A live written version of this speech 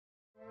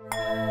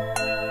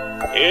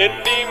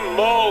Indy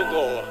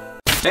Mogul.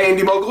 Hey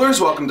Indy Mogulers,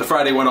 welcome to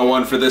Friday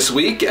 101 for this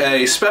week,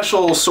 a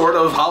special sort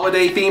of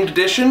holiday-themed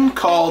edition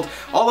called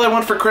All I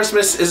Want for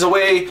Christmas is a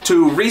way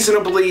to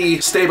reasonably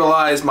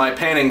stabilize my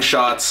panning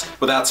shots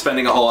without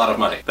spending a whole lot of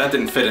money. That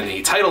didn't fit in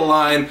the title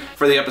line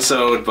for the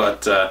episode,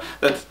 but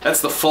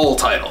that's the full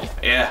title.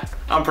 Yeah,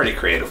 I'm pretty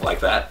creative like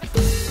that.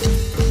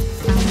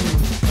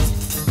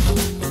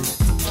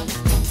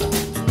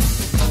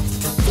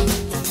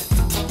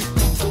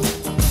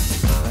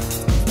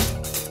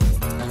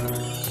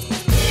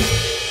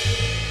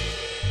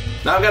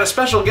 Now I've got a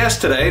special guest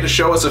today to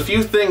show us a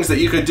few things that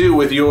you could do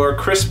with your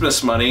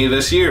Christmas money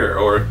this year,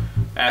 or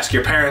ask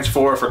your parents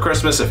for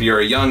Christmas if you're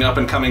a young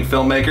up-and-coming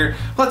filmmaker.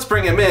 Let's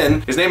bring him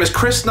in. His name is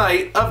Kris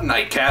Knight of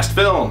Nightcast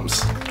Films.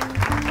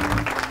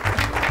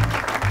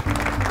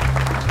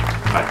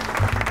 Hi.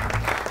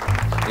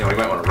 You know, we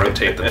might want to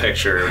rotate the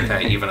picture and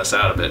kind of even us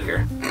out a bit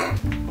here.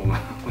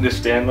 Just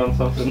stand on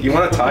something. You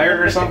want a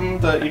tire or something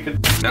that you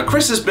could... Now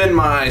Kris has been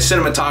my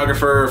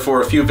cinematographer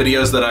for a few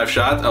videos that I've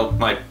shot,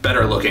 my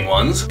better looking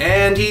ones,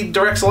 and he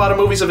directs a lot of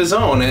movies of his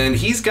own, and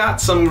he's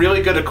got some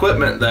really good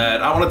equipment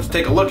that I wanted to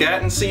take a look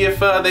at and see if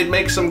they'd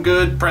make some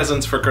good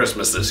presents for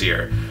Christmas this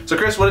year. So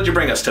Kris, what did you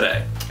bring us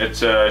today?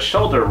 It's a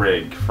shoulder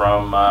rig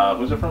from,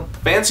 who's it from?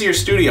 Fancier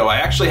Studio. I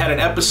actually had an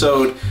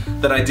episode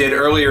that I did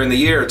earlier in the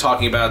year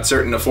talking about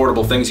certain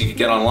affordable things you could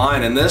get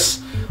online, and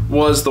this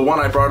was the one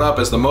I brought up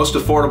as the most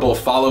affordable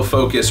follow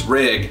focus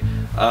rig.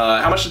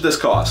 How much did this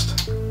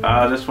cost?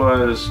 This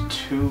was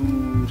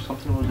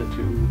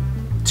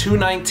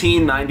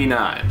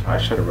 $219.99. I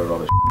should have wrote all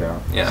this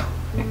down. Yeah.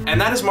 And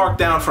that is marked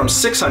down from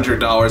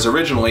 $600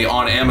 originally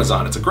on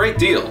Amazon. It's a great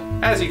deal.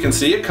 As you can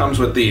see, it comes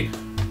with the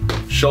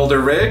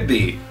shoulder rig,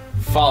 the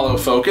follow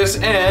focus,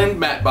 and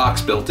matte box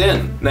built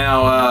in.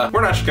 Now,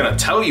 we're not just gonna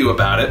tell you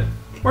about it,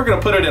 we're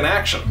gonna put it in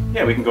action.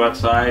 Yeah, we can go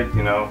outside,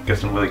 you know, get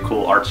some really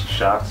cool artsy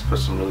shots, put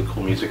some really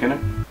cool music in it.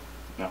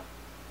 No.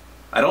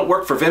 I don't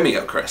work for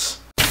Vimeo, Kris.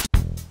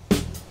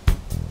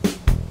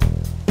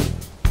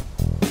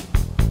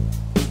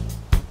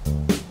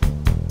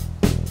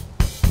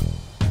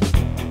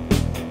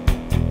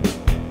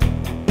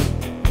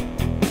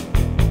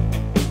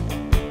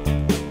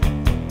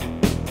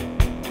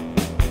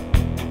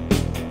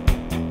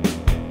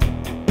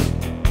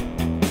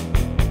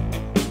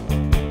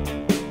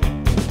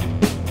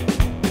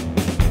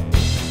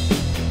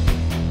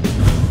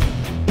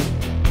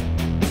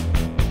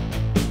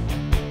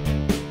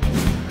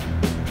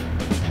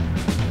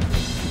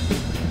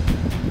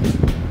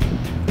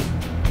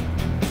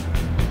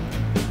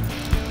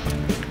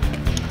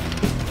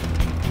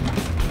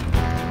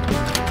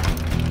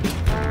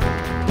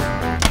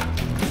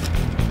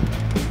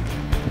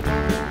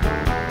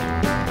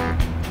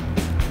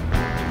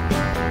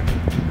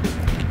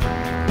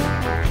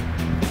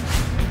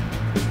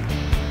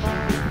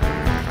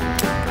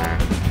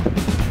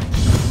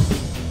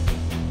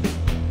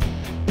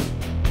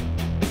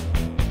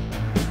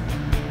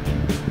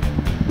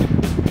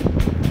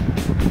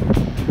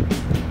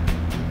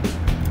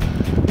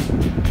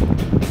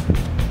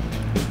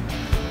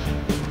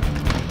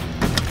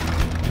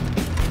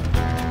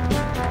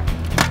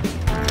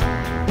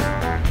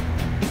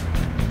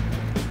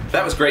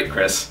 That was great,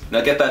 Kris.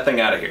 Now get that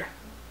thing out of here.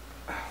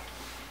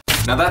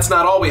 Now that's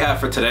not all we have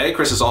for today.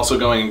 Kris is also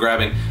going and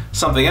grabbing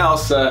something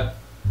else.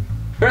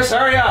 Kris,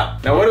 hurry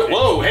up! Now what?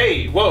 Whoa,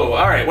 hey, whoa!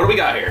 All right, what do we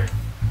got here?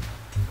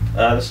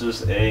 This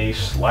is a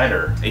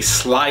slider. A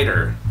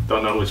slider.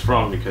 Don't know who it's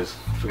from because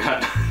I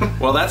forgot.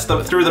 Well, that's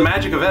through the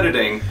magic of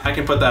editing. I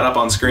can put that up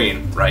on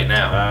screen right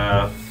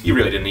now. You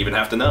really didn't even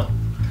have to know.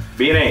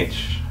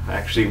 B&H. I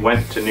actually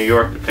went to New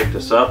York to pick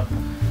this up.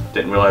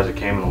 Didn't realize it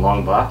came in a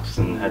long box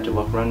and had to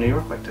walk around New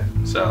York like that.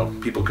 So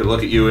people could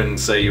look at you and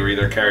say you were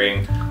either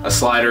carrying a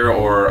slider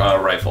or a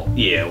rifle.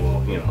 Yeah,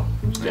 well, you know,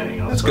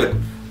 standing outside. That's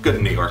good. Good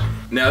in New York.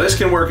 Now this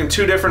can work in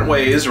two different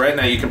ways. Right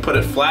now you can put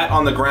it flat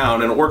on the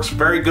ground and it works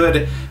very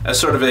good as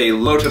sort of a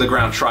low to the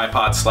ground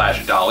tripod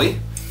slash dolly.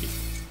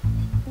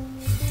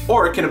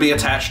 Or it can be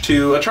attached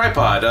to a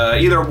tripod,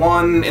 either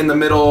one in the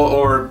middle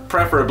or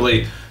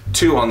preferably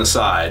two on the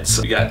sides.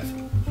 So you got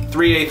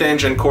 3/8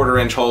 inch and 1/4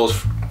 inch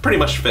holes, pretty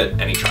much fit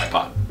any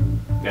tripod.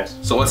 Yes.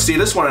 So let's see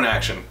this one in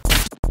action.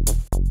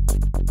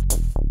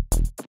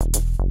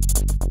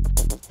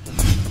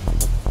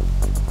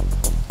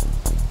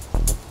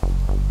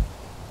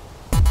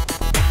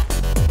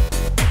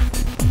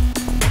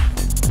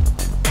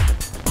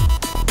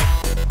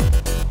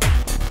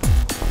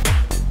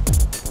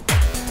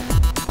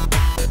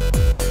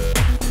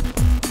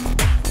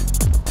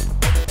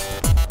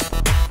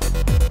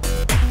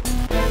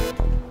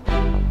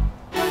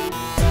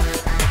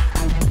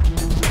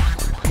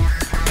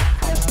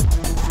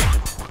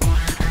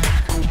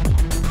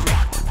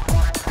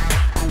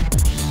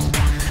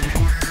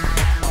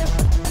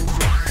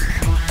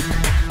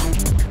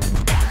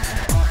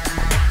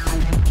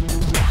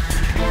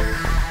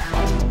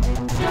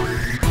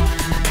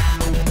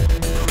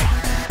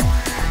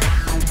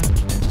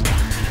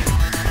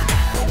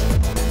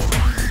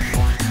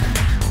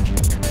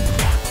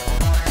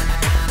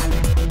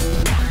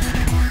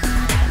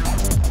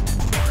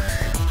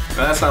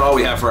 And that's not all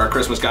we have for our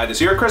Christmas guide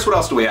this year. Chris, what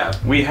else do we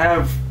have? We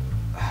have...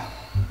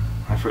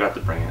 I forgot to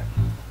bring it.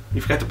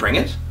 You forgot to bring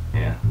it?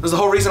 Yeah. That's the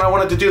whole reason I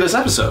wanted to do this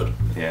episode.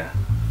 Yeah.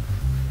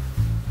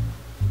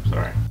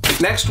 Sorry.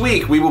 Next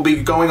week, we will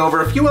be going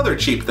over a few other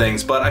cheap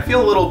things, but I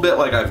feel a little bit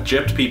like I've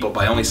gypped people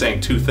by only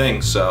saying 2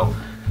 things, so...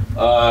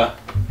 I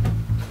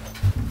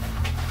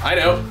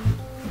know.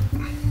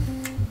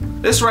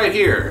 This right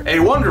here, a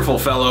wonderful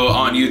fellow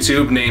on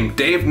YouTube named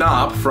Dave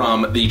Knopp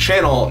from the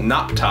channel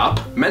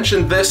Knopptop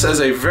mentioned this as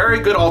a very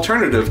good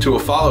alternative to a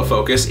follow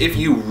focus if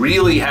you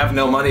really have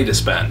no money to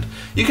spend.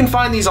 You can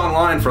find these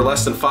online for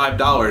less than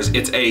 $5.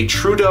 It's a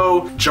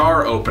Trudeau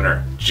jar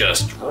opener.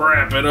 Just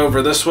wrap it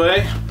over this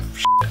way.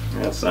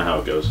 That's not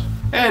how it goes.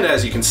 And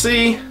as you can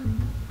see,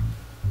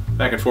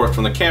 back and forth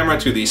from the camera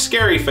to the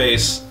scary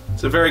face,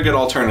 it's a very good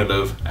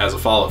alternative as a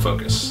follow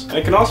focus. And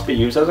it can also be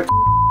used as a...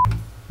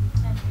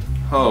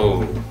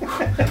 Oh,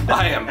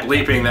 I am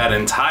bleeping that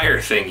entire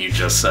thing you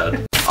just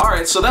said.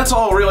 Alright, so that's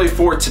all really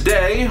for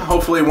today.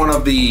 Hopefully one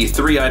of the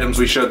 3 items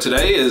we showed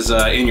today is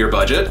in your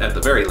budget, at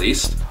the very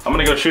least. I'm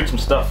gonna go shoot some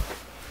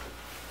stuff.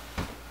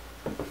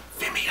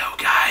 Vimeo,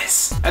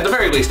 guys. At the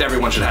very least,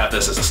 everyone should have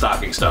this as a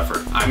stocking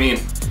stuffer. I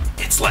mean,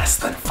 it's less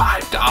than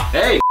 $5.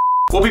 Hey!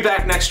 We'll be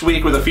back next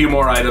week with a few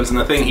more items and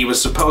the thing he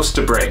was supposed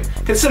to bring.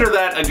 Consider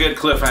that a good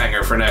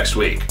cliffhanger for next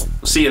week.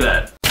 We'll see you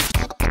then.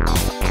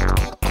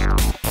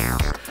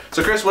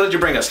 So Chris, what did you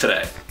bring us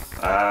today?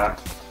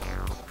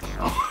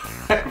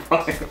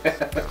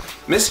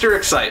 Mr.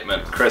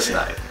 Excitement, Chris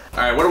Knight.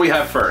 Alright, what do we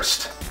have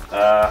first?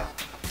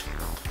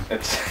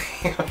 It's...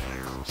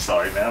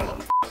 Sorry, man, I don't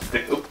know what to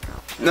do.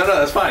 No,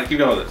 that's fine. Keep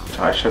going with it.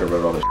 I should have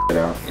wrote all this shit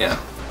out. Yeah.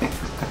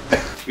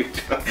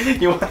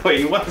 You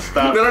want to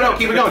stop? No,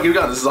 keep it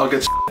going. This is all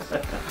good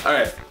shit.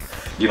 Alright.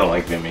 You don't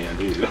like Vimeo,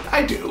 do you?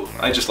 I do.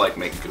 I just like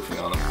making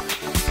goofing on them.